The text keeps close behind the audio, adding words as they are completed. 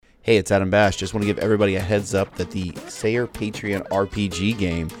Hey, it's Adam Bash. Just want to give everybody a heads up that the SAYER Patreon RPG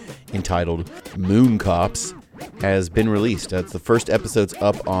game entitled Moon Cops has been released. The first episode's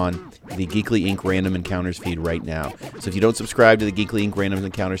up on the Geekly Inc. Random Encounters feed right now. So if you don't subscribe to the Geekly Inc. Random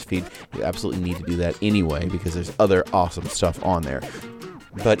Encounters feed, you absolutely need to do that anyway, because there's other awesome stuff on there.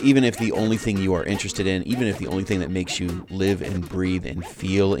 But even if the only thing you are interested in, even if the only thing that makes you live and breathe and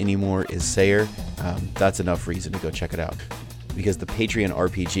feel anymore is SAYER, that's enough reason to go check it out. Because the Patreon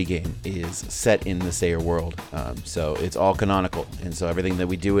RPG game is set in the SAYER world, so it's all canonical, and so everything that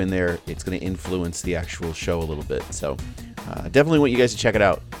we do in there, it's going to influence the actual show a little bit. So definitely want you guys to check it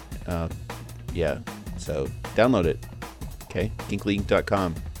out. So download it. Okay,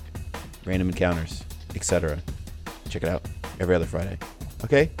 geeklyinc.com, Random Encounters, etc. Check it out every other Friday.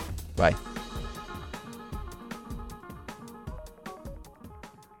 Okay, bye.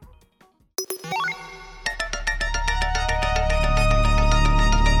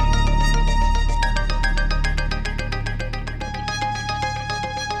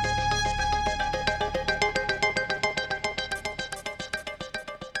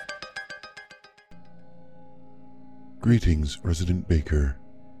 Greetings, Resident Baker.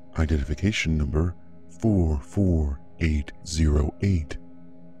 Identification number 44808.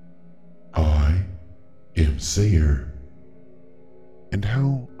 I am SAYER. And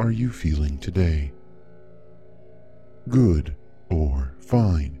how are you feeling today? Good or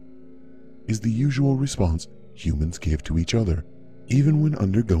fine is the usual response humans give to each other, even when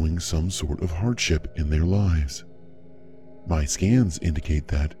undergoing some sort of hardship in their lives. My scans indicate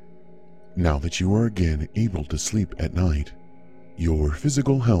that now that you are again able to sleep at night, your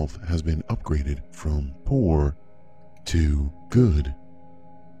physical health has been upgraded from poor to good.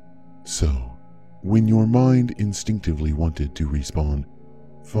 So, when your mind instinctively wanted to respond,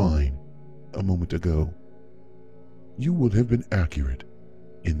 "fine," a moment ago, you would have been accurate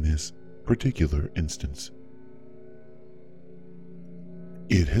in this particular instance.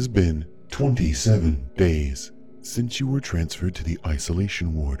 It has been 27 days since you were transferred to the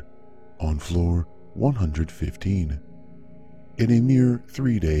isolation ward on floor 115, and a mere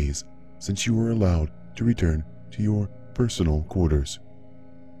 3 days since you were allowed to return to your personal quarters.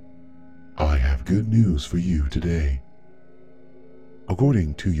 I have good news for you today.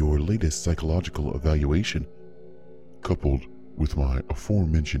 According to your latest psychological evaluation, coupled with my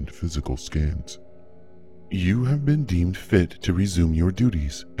aforementioned physical scans, you have been deemed fit to resume your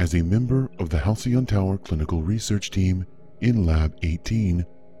duties as a member of the Halcyon Tower Clinical Research Team in Lab 18,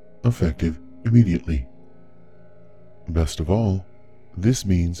 effective immediately. Best of all, this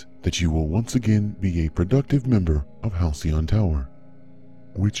means that you will once again be a productive member of Halcyon Tower,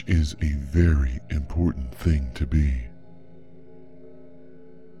 which is a very important thing to be.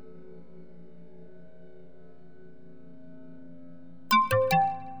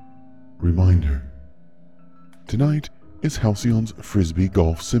 Reminder: tonight is Halcyon's Frisbee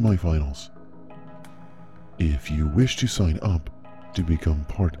Golf Semifinals. If you wish to sign up to become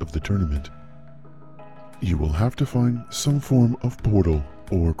part of the tournament, you will have to find some form of portal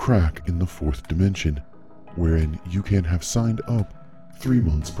or crack in the fourth dimension, wherein you can have signed up 3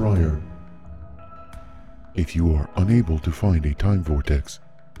 months prior. If you are unable to find a time vortex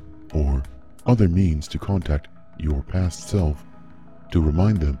or other means to contact your past self to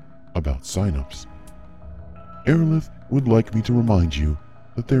remind them about signups, Aerolith would like me to remind you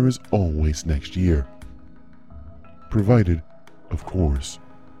that there is always next year, provided, of course,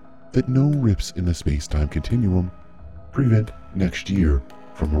 that no rips in the space-time continuum prevent next year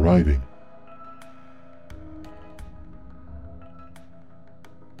from arriving.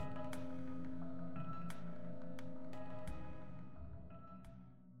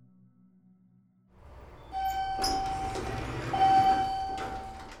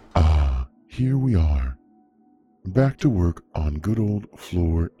 Here we are, back to work on good old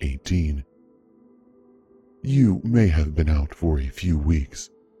floor 18. You may have been out for a few weeks,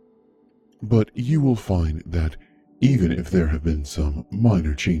 but you will find that even if there have been some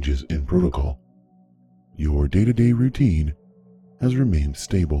minor changes in protocol, your day-to-day routine has remained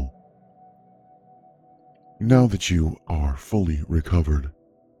stable. Now that you are fully recovered,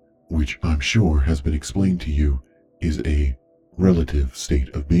 which I'm sure has been explained to you is a relative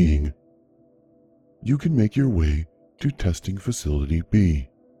state of being, you can make your way to Testing Facility B.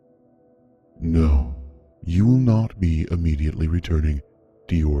 No, you will not be immediately returning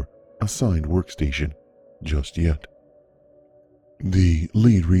to your assigned workstation just yet. The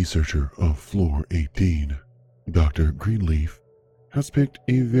lead researcher of Floor 18, Dr. Greenleaf, has picked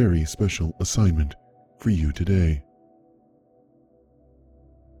a very special assignment for you today.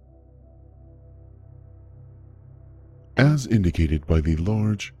 As indicated by the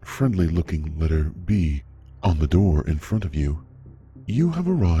large, friendly-looking letter B on the door in front of you, you have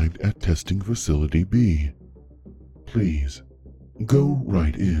arrived at Testing Facility B. Please, go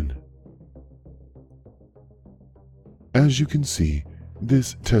right in. As you can see,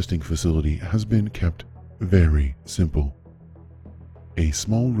 this testing facility has been kept very simple. A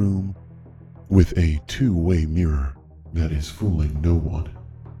small room with a two-way mirror that is fooling no one.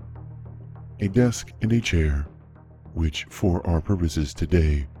 A desk and a chair, which for our purposes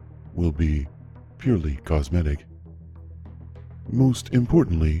today will be purely cosmetic. Most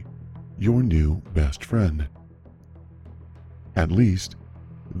importantly, your new best friend. At least,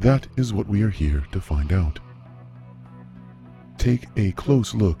 that is what we are here to find out. Take a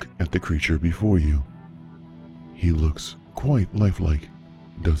close look at the creature before you. He looks quite lifelike,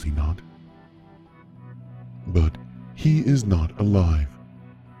 does he not? But he is not alive.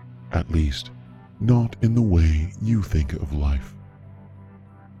 At least, not in the way you think of life.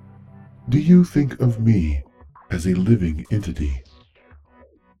 Do you think of me as a living entity?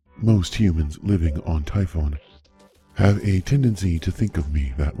 Most humans living on Typhon have a tendency to think of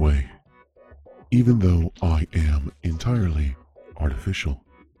me that way, even though I am entirely artificial.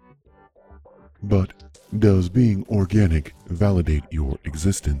 But does being organic validate your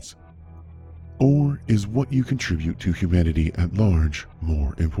existence? Or is what you contribute to humanity at large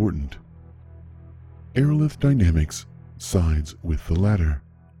more important? Aerolith Dynamics sides with the latter.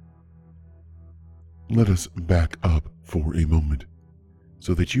 Let us back up for a moment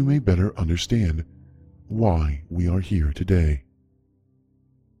so that you may better understand why we are here today.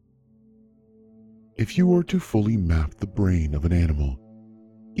 If you were to fully map the brain of an animal,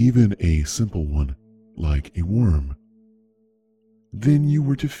 even a simple one like a worm, then you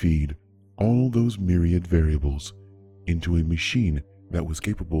were to feed all those myriad variables into a machine that was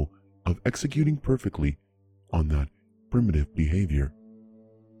capable of executing perfectly on that primitive behavior.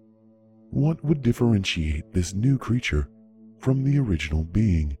 What would differentiate this new creature from the original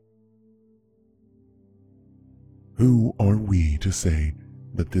being? Who are we to say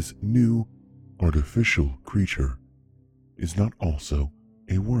that this new artificial creature is not also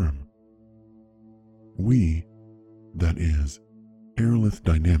a worm? We, that is, Aerolith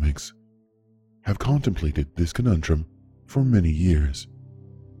Dynamics, have contemplated this conundrum for many years.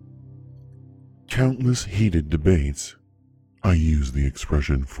 Countless heated debates, I use the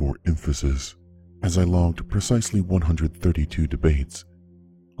expression for emphasis, as I logged precisely 132 debates,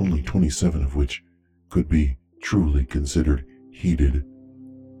 only 27 of which could be truly considered heated,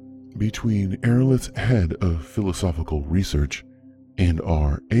 between Aerolith's head of philosophical research and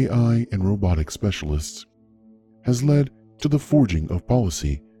our AI and robotic specialists, has led to the forging of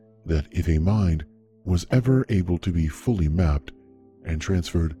policy that if a mind was ever able to be fully mapped and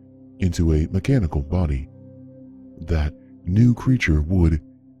transferred into a mechanical body, that new creature would,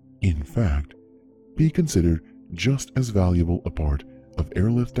 in fact, be considered just as valuable a part of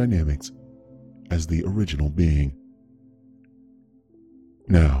Aerolith Dynamics as the original being.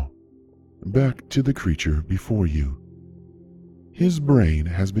 Now, back to the creature before you. His brain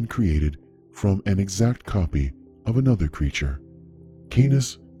has been created from an exact copy of another creature,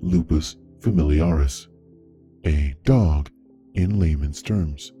 Canis lupus familiaris, a dog in layman's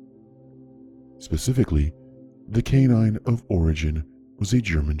terms. Specifically, the canine of origin was a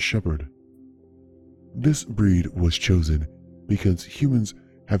German Shepherd. This breed was chosen because humans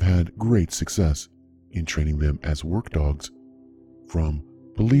have had great success in training them as work dogs, from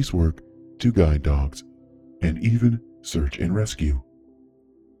police work to guide dogs, and even search and rescue,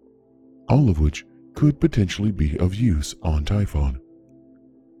 all of which could potentially be of use on Typhon.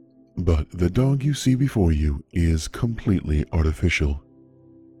 But the dog you see before you is completely artificial.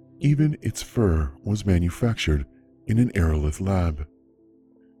 Even its fur was manufactured in an Aerolith lab.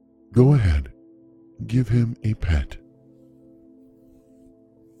 Go ahead, give him a pet.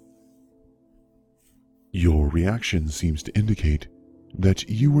 Your reaction seems to indicate that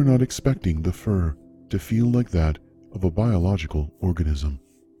you were not expecting the fur to feel like that of a biological organism,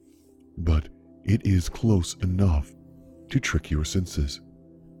 but it is close enough to trick your senses.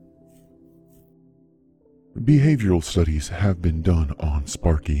 Behavioral studies have been done on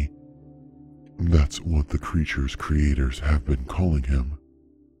Sparky. That's what the creature's creators have been calling him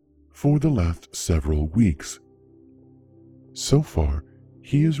for the last several weeks. So far,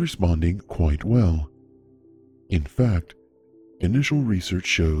 he is responding quite well. In fact, initial research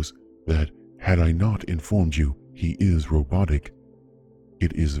shows that had I not informed you he is robotic,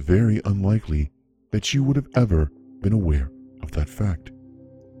 it is very unlikely that you would have ever been aware of that fact.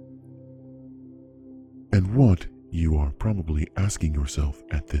 And what, you are probably asking yourself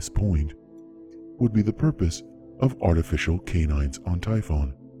at this point, would be the purpose of artificial canines on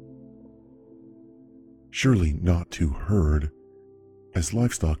Typhon. Surely not to herd, as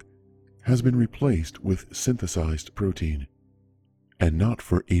livestock has been replaced with synthesized protein, and not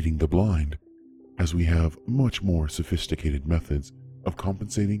for aiding the blind, as we have much more sophisticated methods of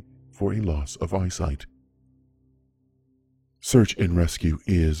compensating for a loss of eyesight. Search and rescue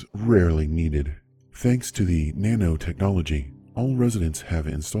is rarely needed, thanks to the nanotechnology all residents have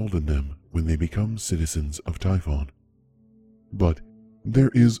installed in them when they become citizens of Typhon. But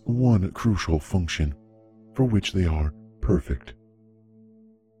there is one crucial function for which they are perfect.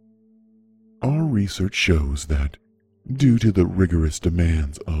 Our research shows that, due to the rigorous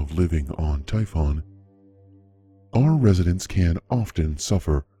demands of living on Typhon, our residents can often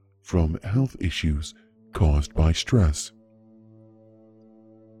suffer from health issues caused by stress,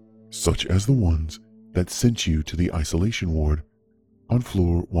 such as the ones that sent you to the isolation ward on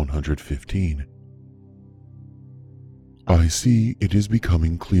floor 115. I see it is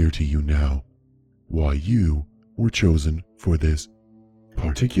becoming clear to you now why you were chosen for this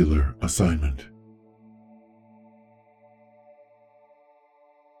particular assignment.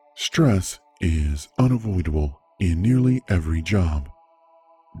 Stress is unavoidable in nearly every job,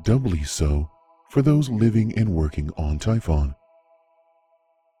 doubly so for those living and working on Typhon,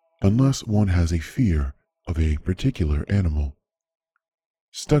 unless one has a fear of a particular animal.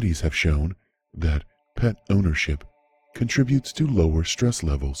 Studies have shown that pet ownership contributes to lower stress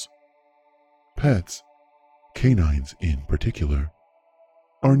levels. Pets, canines in particular,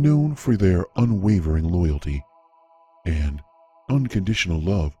 are known for their unwavering loyalty and unconditional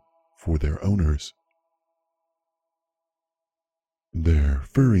love for their owners. Their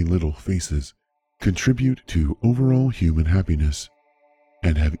furry little faces contribute to overall human happiness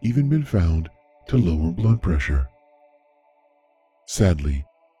and have even been found to lower blood pressure. Sadly,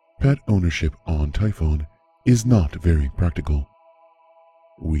 pet ownership on Typhon is not very practical.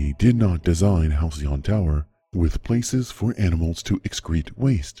 We did not design Halcyon Tower with places for animals to excrete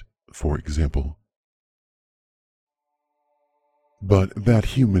waste, for example. But that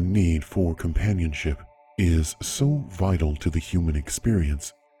human need for companionship is so vital to the human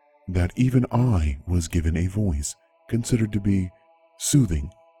experience that even I was given a voice considered to be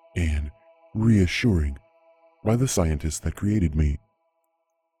soothing and reassuring by the scientists that created me.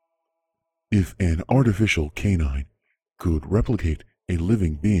 If an artificial canine could replicate a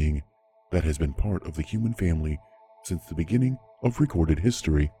living being that has been part of the human family since the beginning of recorded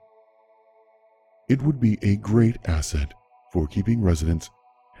history, it would be a great asset for keeping residents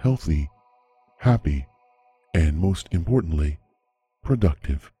healthy, happy, and most importantly,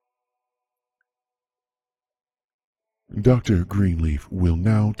 productive. Dr. Greenleaf will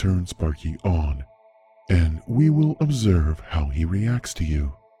now turn Sparky on, and we will observe how he reacts to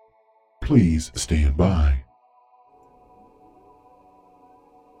you. Please stand by.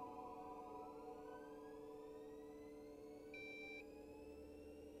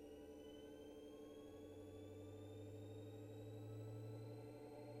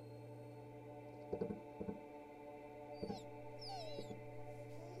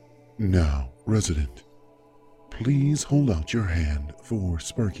 Now, resident, please hold out your hand for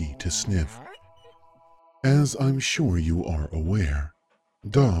Sparky to sniff. As I'm sure you are aware,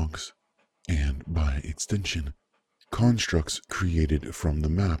 dogs, and by extension, constructs created from the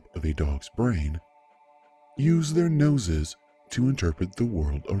map of a dog's brain, use their noses to interpret the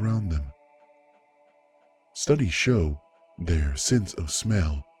world around them. Studies show their sense of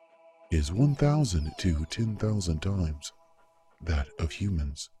smell is 1,000 to 10,000 times that of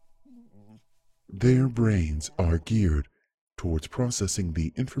humans. Their brains are geared towards processing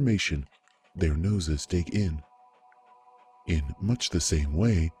the information their noses take in much the same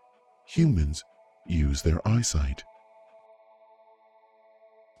way humans use their eyesight.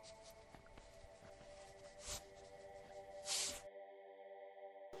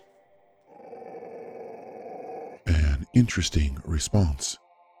 An interesting response.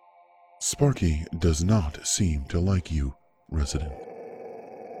 Sparky does not seem to like you, resident.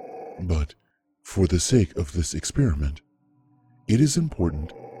 But for the sake of this experiment, it is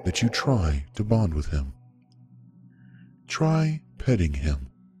important that you try to bond with him. Try petting him.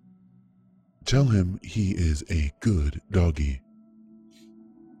 Tell him he is a good doggy.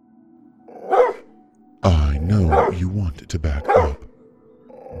 I know you want to back up,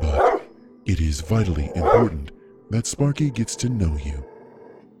 but it is vitally important that Sparky gets to know you.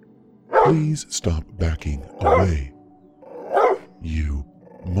 Please stop backing away. You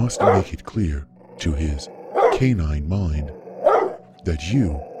must make it clear to his canine mind that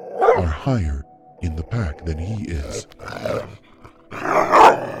you are higher in the pack than he is.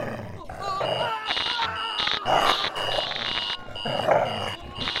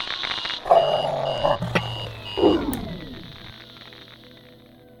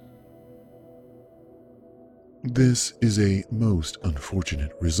 This is a most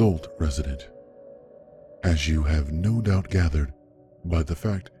unfortunate result, resident. As you have no doubt gathered by the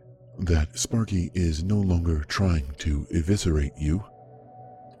fact that Sparky is no longer trying to eviscerate you,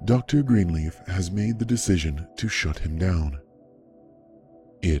 Dr. Greenleaf has made the decision to shut him down.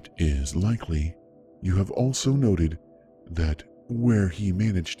 It is likely you have also noted that where he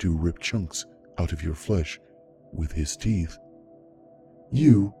managed to rip chunks out of your flesh with his teeth,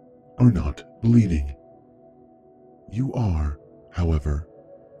 you are not bleeding. You are, however,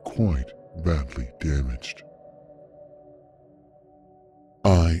 quite badly damaged.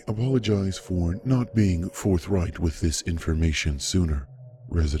 I apologize for not being forthright with this information sooner,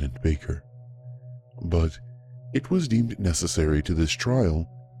 Resident Baker, but it was deemed necessary to this trial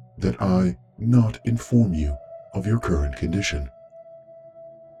that I not inform you of your current condition.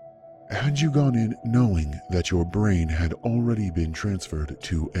 Had you gone in knowing that your brain had already been transferred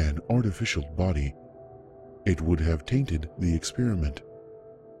to an artificial body, it would have tainted the experiment.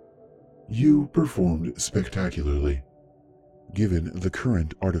 You performed spectacularly, given the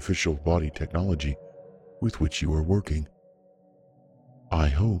current artificial body technology with which you are working. I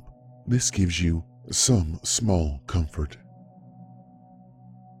hope this gives you some small comfort.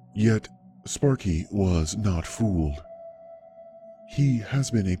 Yet, Sparky was not fooled. He has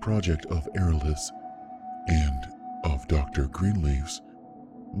been a project of Erla's and of Dr. Greenleaf's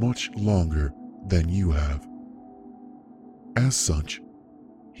much longer than you have. As such,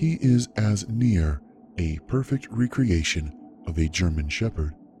 he is as near a perfect recreation of a German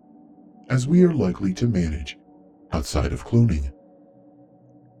Shepherd as we are likely to manage outside of cloning.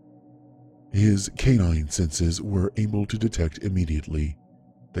 His canine senses were able to detect immediately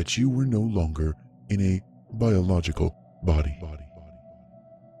that you were no longer in a biological body.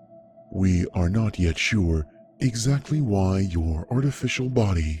 We are not yet sure exactly why your artificial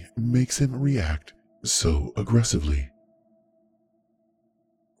body makes him react so aggressively.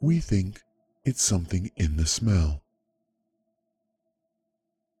 We think it's something in the smell.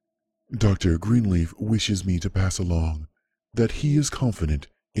 Dr. Greenleaf wishes me to pass along that he is confident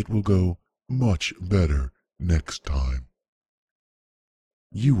it will go much better next time.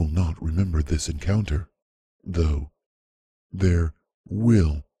 You will not remember this encounter, though there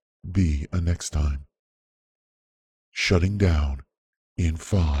will be a next time. Shutting down in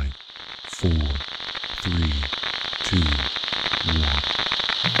 5, 4, 3, 2, 1.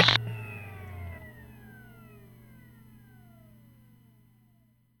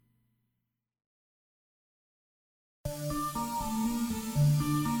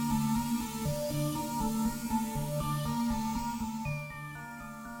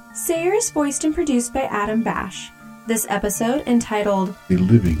 Sayer is voiced and produced by Adam Bash. This episode, entitled A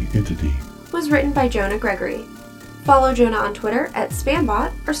Living Entity, was written by Jonah Gregory. Follow Jonah on Twitter at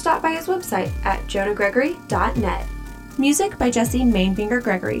Spambot or stop by his website at jonaghgregory.net. Music by Jesse Mainfinger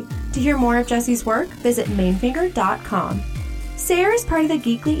Gregory. To hear more of Jesse's work, visit mainfinger.com. Sayer is part of the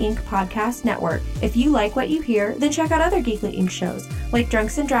Geekly Inc. podcast network. If you like what you hear, then check out other Geekly Inc. shows like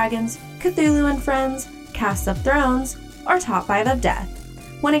Drunks and Dragons, Cthulhu and Friends, Cast of Thrones, or Top 5 of Death.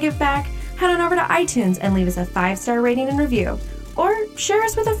 Want to give back? Head on over to iTunes and leave us a 5-star rating and review. Or share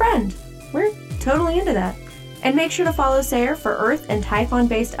us with a friend. We're totally into that. And make sure to follow Sayer for Earth and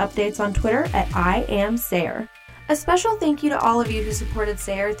Typhon-based updates on Twitter at @IamSayer. A special thank you to all of you who supported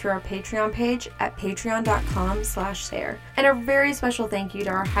Sayer through our Patreon page at patreon.com/Sayer. And a very special thank you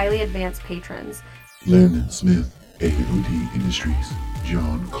to our highly advanced patrons: Landon Smith, AOD Industries,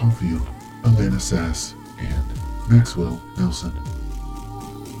 John Caulfield, Alana Sass, and Maxwell Nelson.